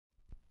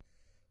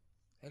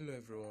Hello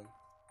everyone,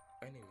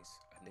 my name is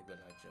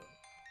Adebola John.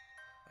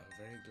 I'm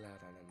very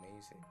glad and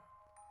amazing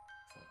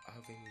for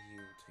having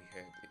you to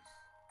hear this.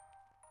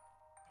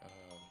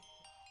 Um,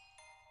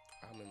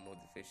 I'm a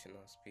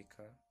motivational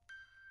speaker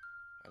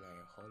and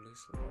I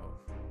always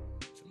love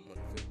to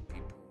motivate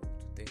people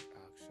to take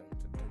action,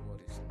 to do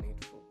what is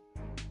needful.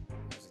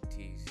 As it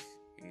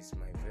is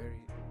my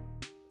very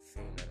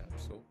thing that I'm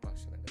so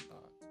passionate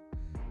about.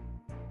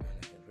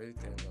 And I really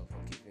thank God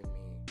for giving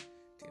me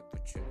the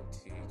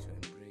opportunity to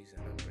embrace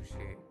and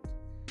appreciate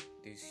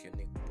this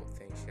unique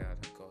potential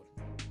that God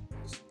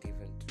has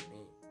given to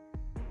me.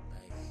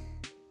 Like,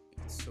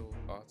 it's so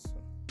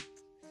awesome.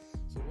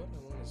 So, what I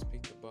want to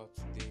speak about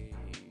today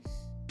is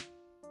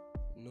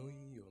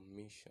knowing your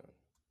mission.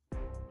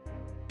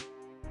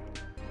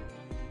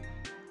 Knowing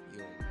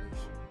your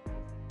mission.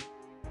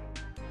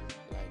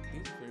 Like,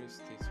 this very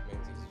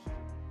statement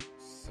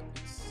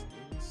it's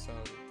really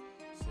sound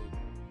so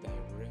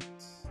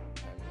direct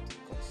and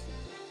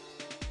considerate.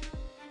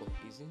 But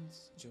isn't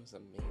just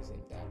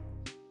amazing that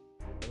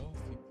a lot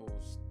of people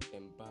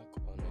embark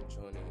on a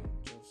journey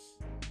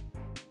just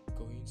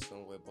going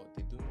somewhere, but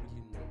they don't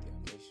really know their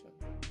mission.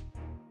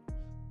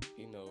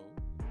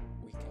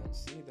 We can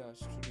see that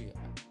through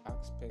the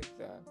aspect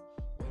that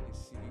when you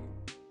see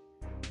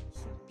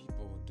some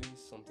people doing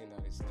something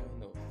that is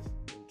kind of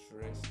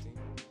interesting,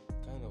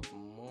 kind of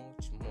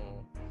much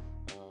more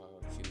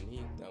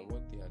unique than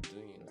what they are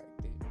doing, like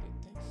they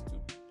tend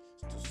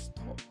to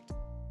stop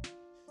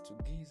to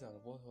gaze at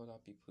what other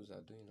people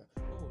are doing. Like,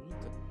 oh,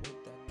 look at what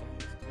that guy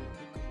is doing.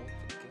 Look at what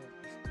the girl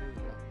is doing.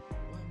 Like,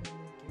 why am I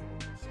not doing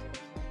all this stuff?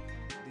 Like,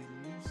 they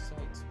lose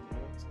sight of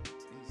what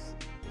it is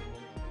they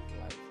want out of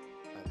life,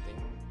 and then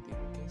they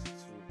get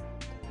to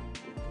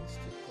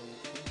conclusive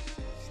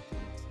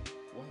state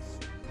while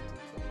submitting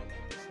to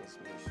another person's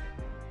mission.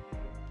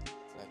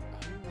 Like,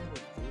 are you one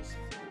of those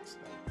folks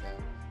like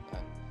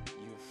that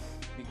you've,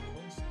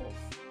 because of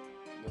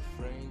your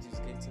friends is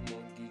getting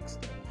more gigs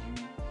than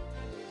you,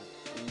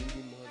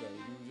 leading more than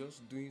you,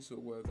 just doing so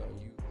well than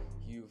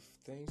you've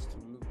tends to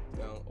look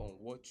down on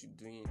what you're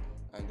doing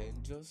and then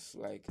just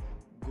like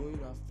going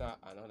after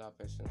another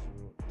person's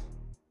road?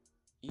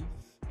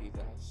 If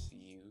that's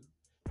you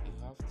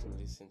have to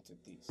listen to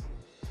this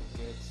to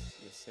get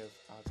yourself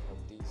out of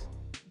this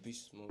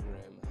abysmal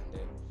realm and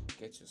then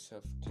get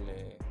yourself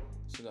clear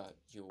so that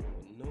you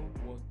will know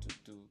what to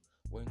do,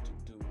 when to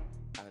do,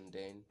 and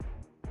then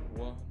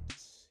what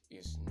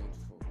is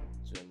needful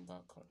to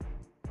embark on.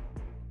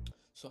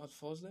 So at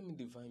first, let me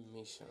define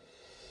mission.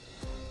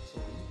 So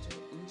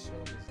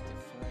mission is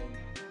defined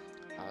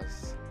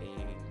as a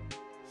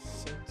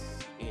set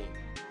aim,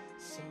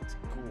 set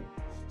goal,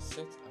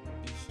 set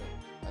ambition,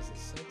 as a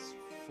set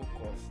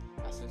focus,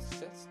 as a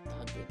set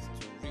target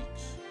to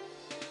reach.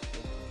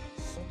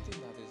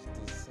 Something that is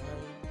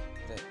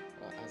designed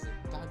as a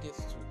target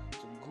to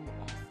go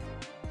after.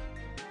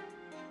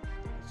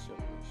 That's your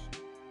mission.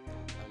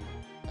 And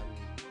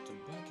to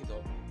back it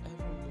up,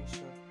 every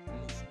mission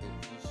needs a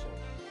vision.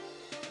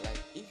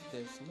 Like, if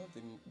there's not a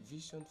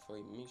vision for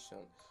a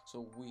mission,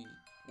 so we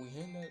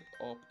ended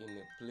up in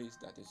a place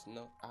that is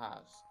not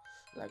ours.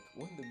 Like,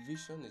 when the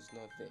vision is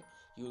not there,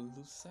 you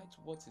lose sight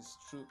what is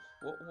true,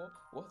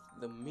 what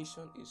the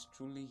mission is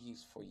truly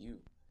is for you.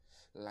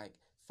 Like,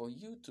 for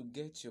you to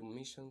get your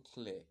mission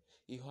clear,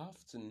 you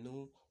have to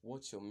know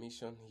what your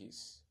mission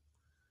is.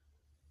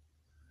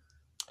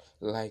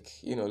 Like,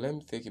 let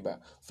me take it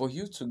back. For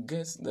you to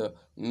get the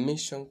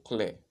mission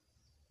clear,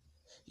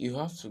 you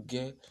have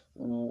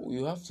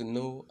to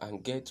know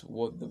and get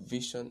what the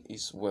vision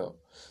is well,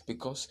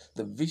 because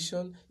the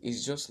vision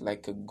is just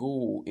like a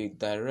goal, a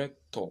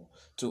director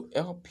to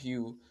help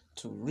you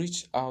to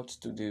reach out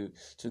to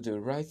the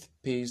right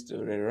pace, to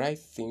the right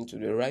thing, to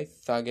the right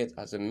target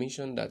as a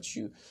mission that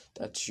you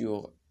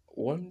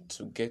want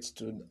to get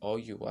to, or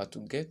you are to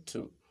get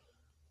to.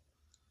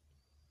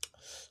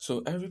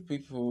 So every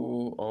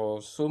people,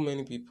 or so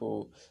many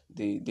people,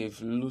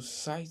 they've lose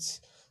sight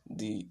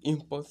the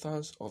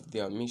importance of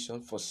their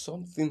mission for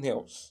something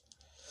else.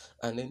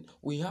 And then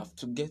we have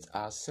to get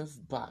ourselves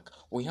back.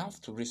 We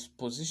have to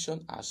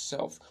reposition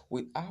ourselves.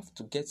 We have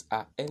to get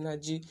our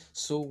energy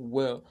so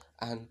well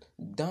and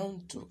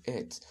down to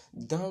earth,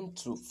 down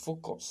to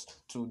focus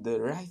to the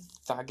right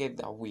target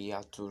that we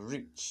are to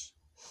reach.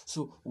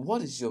 So,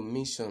 what is your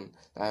mission?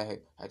 I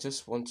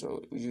just want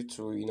you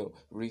to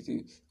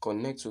really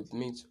connect with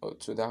me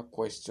to that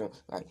question.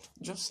 Like,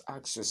 just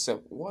ask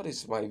yourself, what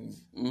is my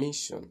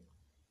mission?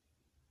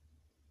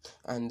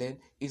 And then,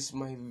 is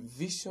my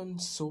vision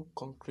so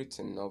concrete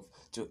enough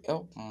to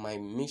help my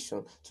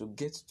mission to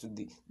get to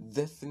the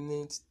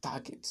definite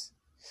target,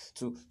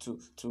 to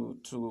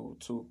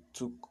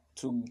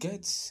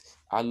get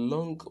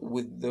along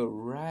with the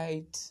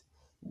right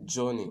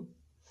journey,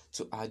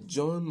 to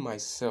adjourn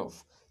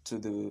myself to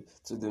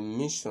the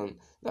mission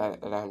that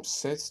I'm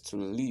set to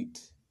lead?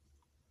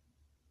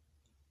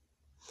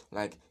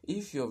 Like,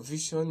 if your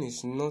vision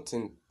is not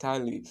in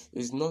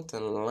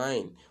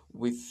line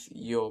with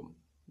your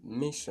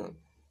mission,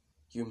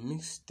 you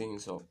mix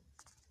things up.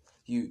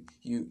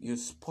 you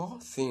spoil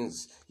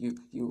things, you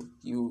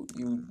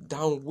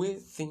downweigh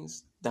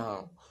things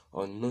down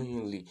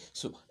unknowingly.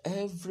 So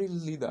every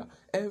leader,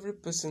 every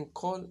person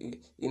called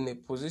in a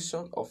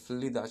position of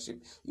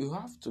leadership, you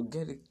have to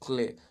get it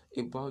clear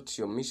about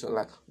your mission.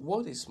 Like,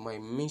 what is my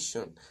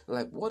mission?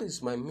 Like, what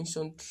is my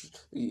mission?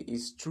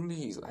 Is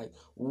truly is like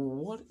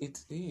what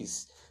it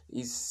is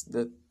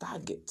the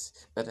target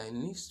that I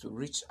need to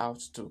reach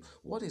out to.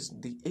 What is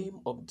the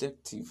aim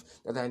objective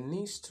that I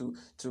need to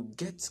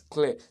get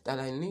clear, that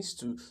I need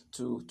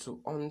to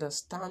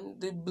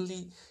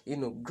understandably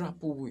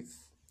grapple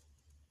with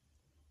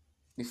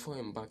before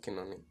embarking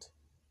on it.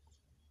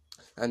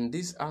 And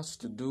this has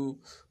to do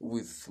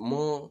with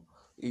more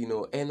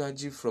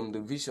energy from the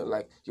vision.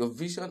 Like, your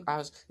vision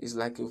is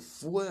like a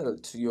fuel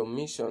to your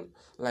mission.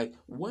 Like,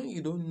 when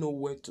you don't know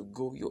where to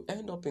go, you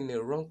end up in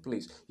a wrong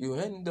place. You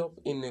end up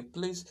in a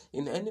place,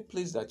 in any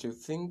place that you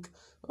think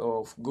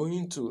of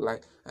going to,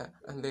 like,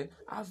 and then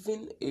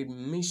having a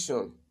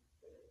mission,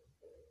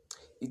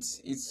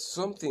 it's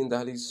something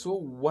that is so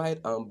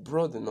wide and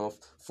broad enough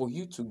for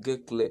you to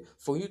get clear,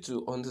 for you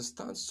to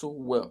understand so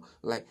well.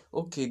 Like,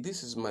 okay,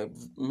 this is my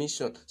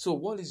mission. So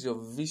what is your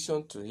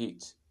vision to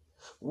it?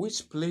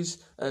 Which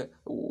place, where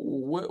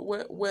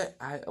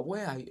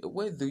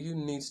do you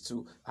need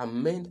to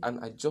amend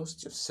and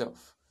adjust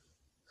yourself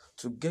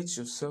to get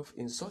yourself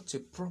in such a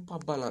proper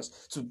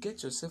balance, to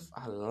get yourself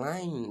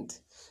aligned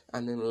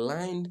and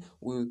aligned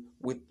with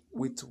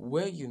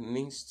where you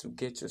need to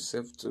get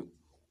yourself to?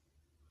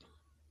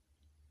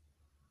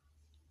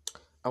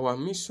 Our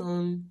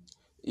mission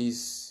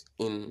is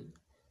in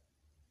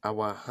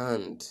our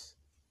hand.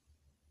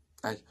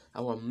 Like,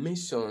 our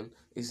mission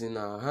is in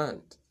our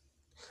hand.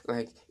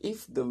 Like,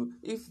 if the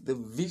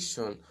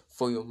vision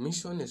for your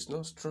mission is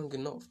not strong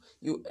enough,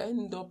 you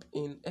end up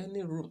in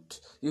any route.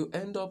 You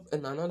end up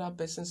in another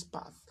person's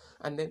path.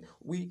 And then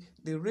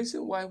the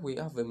reason why we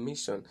have a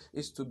mission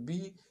is to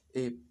be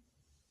a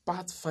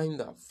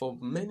pathfinder for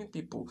many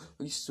people,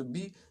 is to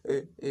be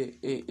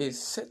a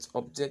set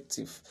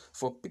objective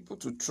for people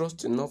to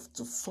trust enough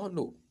to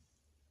follow.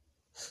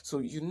 So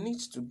you need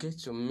to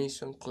get your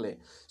mission clear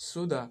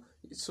so that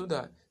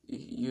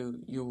you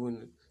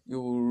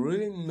will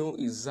really know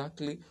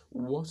exactly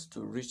what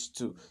to reach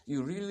to.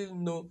 You really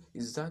know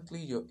exactly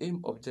your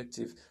aim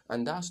objective,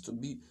 and that has to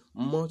be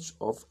much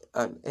of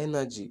an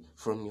energy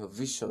from your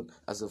vision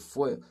as a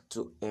fuel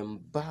to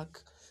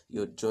embark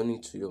your journey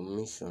to your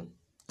mission.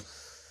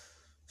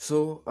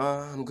 So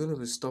I'm going to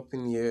be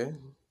stopping here.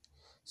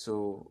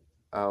 So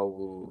I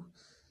will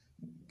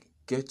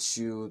get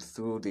you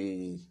through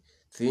the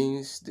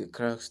things, the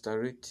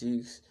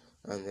characteristics,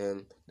 and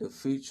then the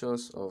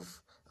features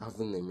of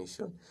having a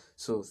mission.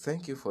 So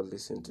thank you for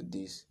listening to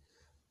this.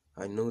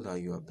 I know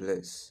that you are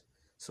blessed.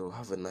 So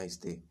have a nice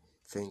day.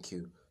 Thank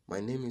you. My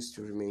name is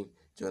to remain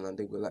John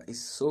Adegbola.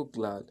 It's so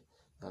glad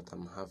that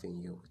I'm having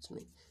you with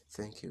me.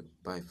 Thank you.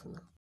 Bye for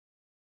now.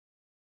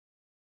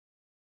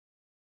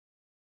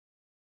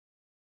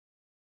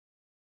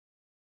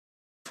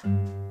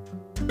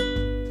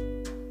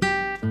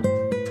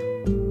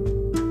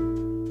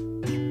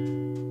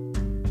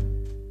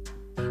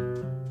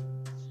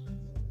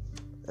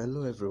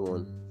 Hello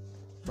everyone,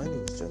 my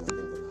name is John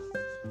Adegbola.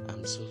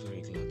 I'm so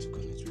very glad to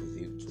connect with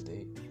you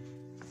today.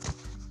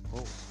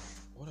 Oh,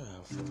 what I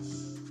have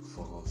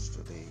for us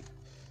today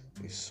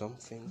is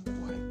something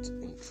quite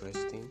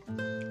interesting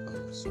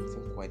and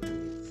something quite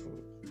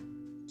meaningful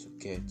to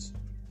get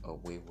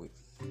away with.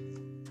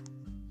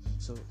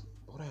 So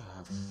what I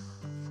have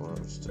for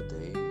us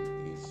today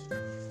is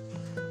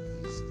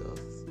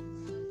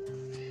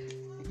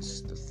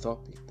the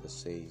topic that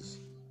says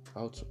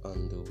how to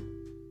handle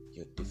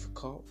your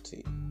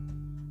difficulty.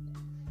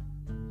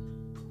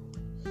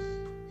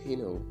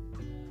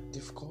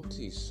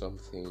 Difficulty is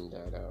something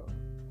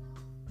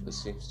that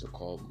seems to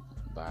come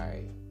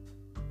by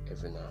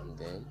every now and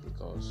then,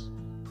 because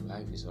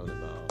life is all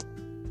about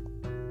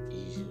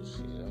issues,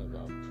 it's all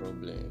about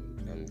problem,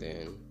 and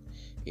then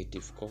a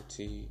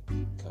difficulty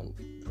can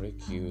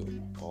break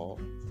you or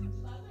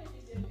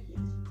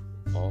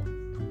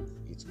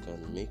it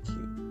can make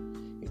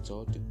you. It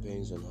all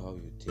depends on how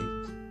you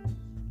take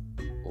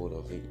hold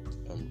of it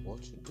and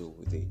what you do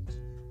with it.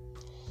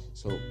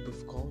 So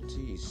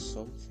difficulty is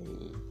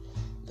something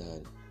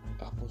that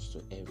happens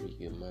to every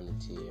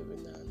humanity every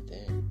now and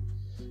then,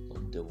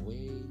 but the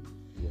way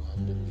you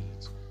handle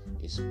it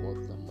is what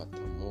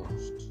matters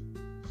most.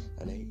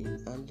 And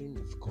in handling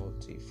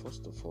difficulty,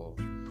 first of all,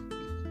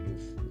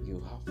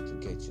 you have to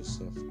get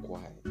yourself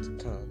quiet,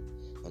 calm,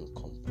 and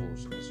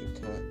composed as you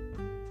can.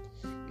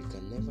 You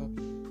can never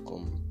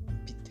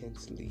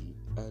competently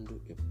handle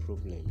a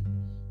problem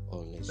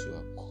unless you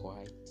are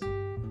quiet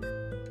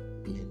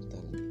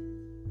mentally.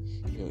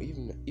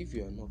 Even if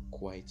you are not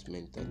quiet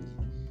mentally,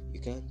 you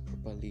can't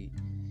properly,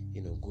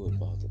 go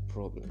about the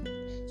problem.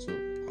 So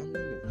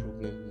handling a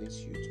problem needs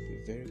you to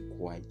be very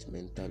quiet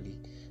mentally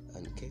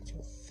and get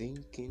your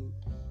thinking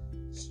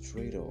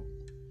straight up.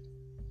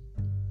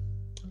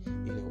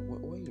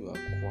 When you are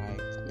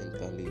quiet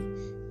mentally,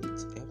 it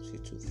helps you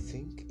to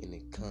think in a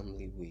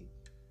calmly way.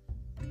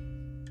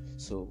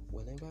 So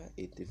whenever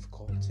a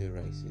difficulty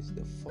rises,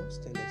 the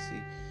first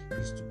tendency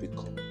is to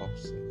become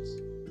upset,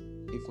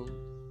 even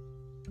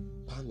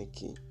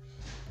panicking.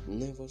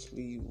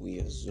 Nervously, we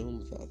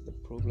assume that the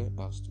problem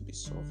has to be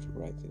solved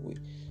right away,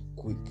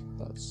 quick,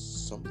 that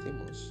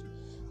something must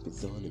be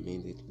done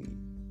immediately.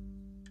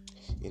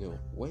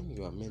 When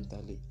you are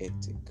mentally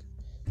hectic,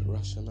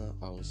 rational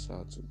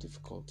answer to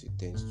difficulty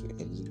tends to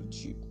elude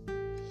you.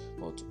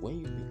 But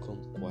when you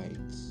become quiet,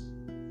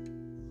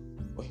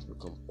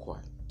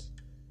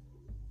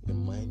 your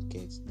mind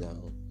gets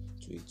down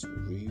to its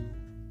real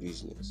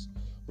business,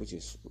 which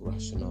is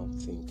rational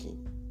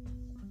thinking.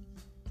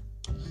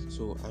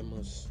 So I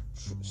must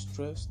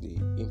stress the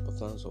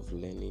importance of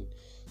learning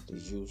the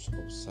use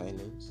of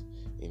silence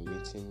in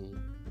meeting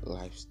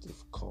life's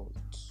difficult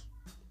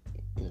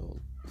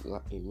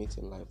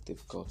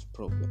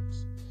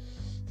problems.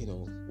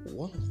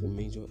 One of the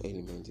major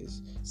elements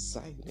is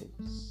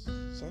silence.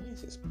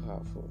 Silence is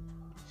powerful.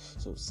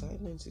 So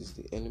silence is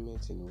the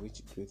element in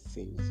which great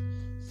things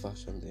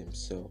fashion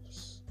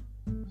themselves.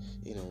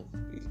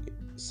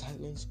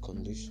 Silence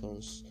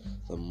conditions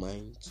the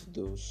mind to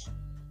those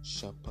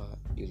sharper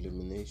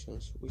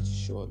illuminations which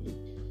surely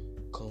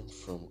come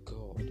from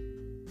God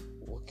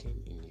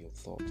working in your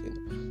thought.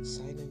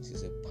 Silence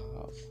is a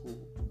powerful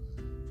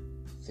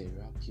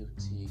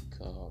therapeutic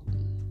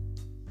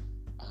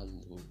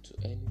handle to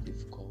any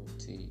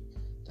difficulty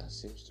that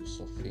seems to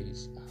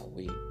surface our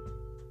way.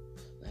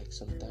 Like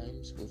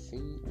sometimes we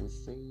think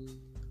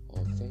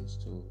or things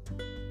to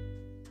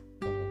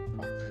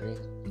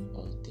apprehend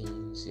on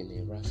things in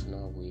a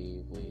rational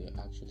way will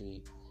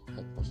actually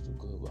help us to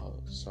go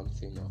about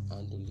something or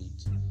handle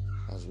it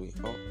as we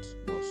ought.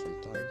 But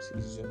sometimes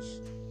it's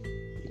just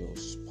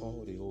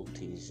spoil the whole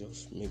thing. It's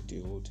just make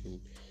the whole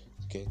thing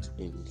get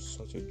in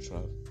such a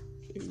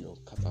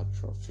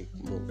catastrophic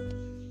mode.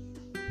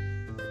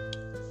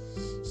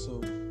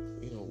 So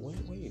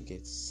when you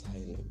get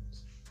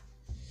silent,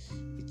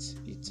 it's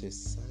a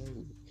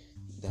sign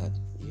that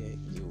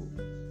you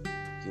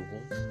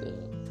want the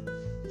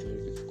very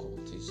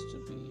difficulties to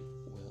be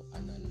well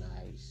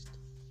analyzed,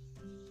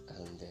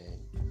 and then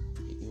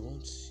you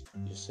want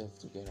yourself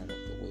to get out of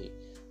the way.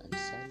 And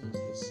silence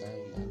is a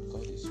sign that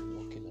God is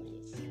working on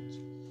your thoughts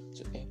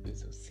to help you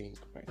to think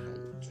right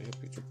and to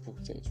help you to put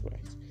things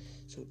right.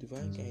 So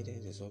divine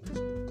guidance is always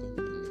spoken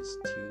in a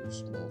still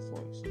small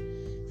voice.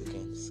 You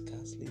can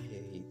scarcely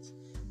hear it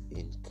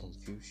in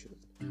confusion,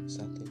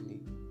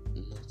 certainly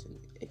not in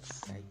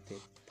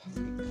excited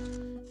panic,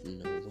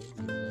 nor when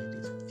your mind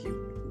is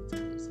filled with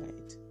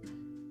anxiety.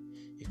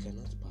 You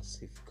cannot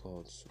perceive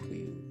God's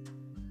will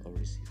or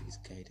receive His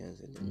guidance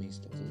in the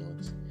midst of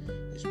noise,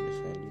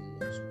 especially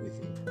noise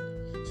within.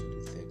 So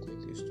the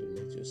technique is to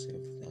let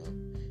yourself down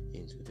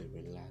into the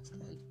relaxed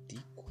and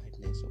deep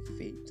quietness of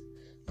faith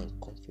and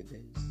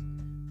confidence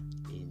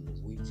in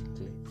which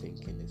clear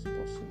thinking is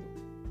possible.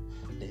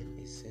 Then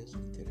a sense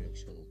of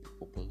direction will be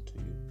open to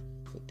you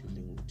for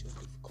dealing with your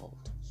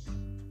difficulties.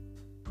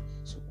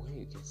 So when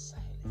you get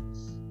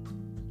silence,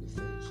 you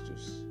first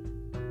just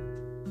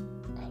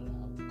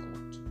allow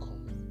God to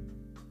come in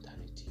than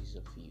it is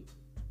of you.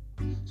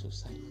 So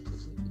silence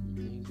is a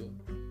major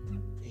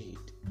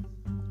aid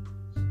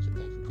to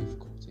every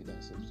difficulty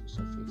that seems to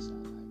surface our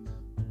life,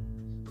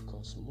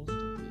 because most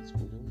of it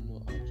we don't know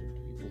how to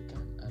do it. We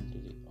can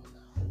handle it on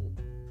our own.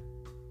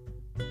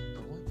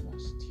 But when you are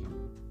still,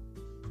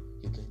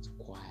 you get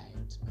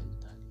quiet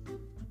mentally.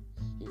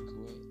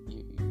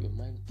 Your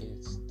mind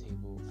gets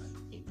stable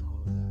and in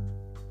order.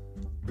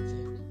 Then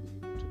you'll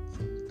be able to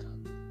think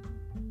calmly.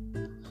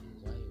 And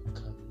while your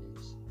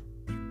calmness,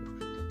 you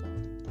bring about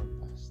the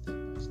proper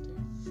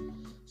step-by-step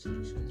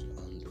solution to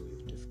handle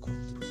your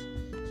difficulties.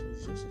 So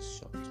it's just a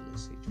short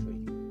message for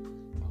you.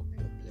 I hope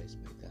you're blessed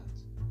by that.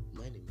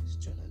 My name is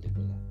John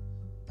Adebola.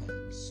 I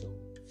am so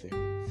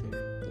very,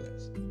 very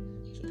blessed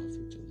to have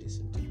you to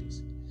listen to this.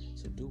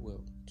 So do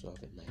well to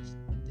have a nice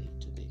day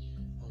today,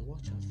 and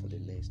watch out for the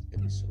next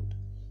episode.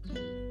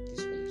 And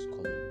this one is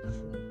coming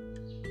from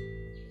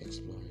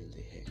Exploring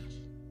the Hedge.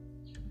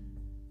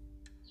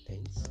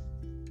 Thanks.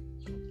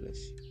 God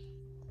bless you.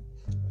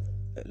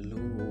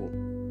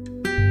 Hello.